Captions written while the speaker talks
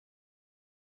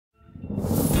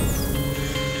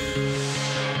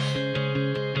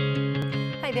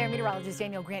Hi there, meteorologist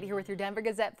Daniel Grant here with your Denver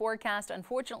Gazette forecast.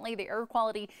 Unfortunately, the air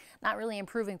quality not really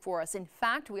improving for us. In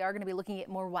fact, we are going to be looking at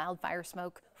more wildfire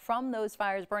smoke from those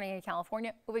fires burning in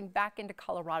California, moving back into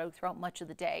Colorado throughout much of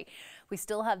the day. We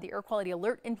still have the air quality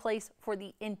alert in place for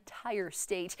the entire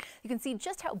state. You can see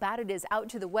just how bad it is out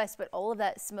to the west, but all of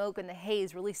that smoke and the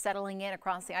haze really settling in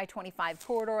across the I-25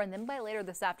 corridor. And then by later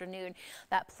this afternoon,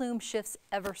 that plume shifts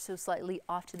ever so slightly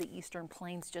off to the eastern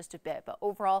plains just a bit. But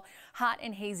overall, hot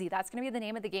and hazy. That's going to be the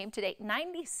name of the game today.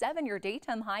 97 your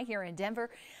daytime high here in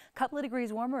Denver. A couple of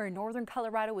degrees warmer in northern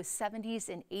Colorado with 70s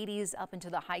and 80s up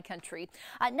into the high country.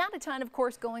 Not a ton, of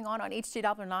course, going on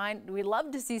HD 9. We'd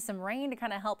love to see some rain to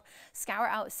kind of help scour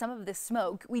out some of this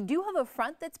smoke. We do have a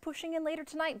front that's pushing in later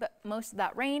tonight, but most of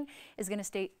that rain is going to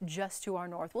stay just to our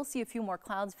north. We'll see a few more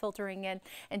clouds filtering in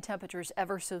and temperatures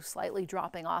ever so slightly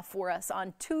dropping off for us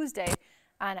on Tuesday.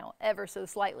 I know, ever so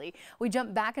slightly. We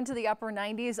jump back into the upper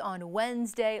 90s on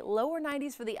Wednesday, lower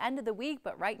 90s for the end of the week,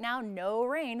 but right now, no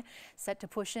rain set to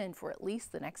push in for at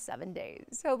least the next 7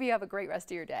 days. Hope you have a great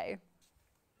rest of your day.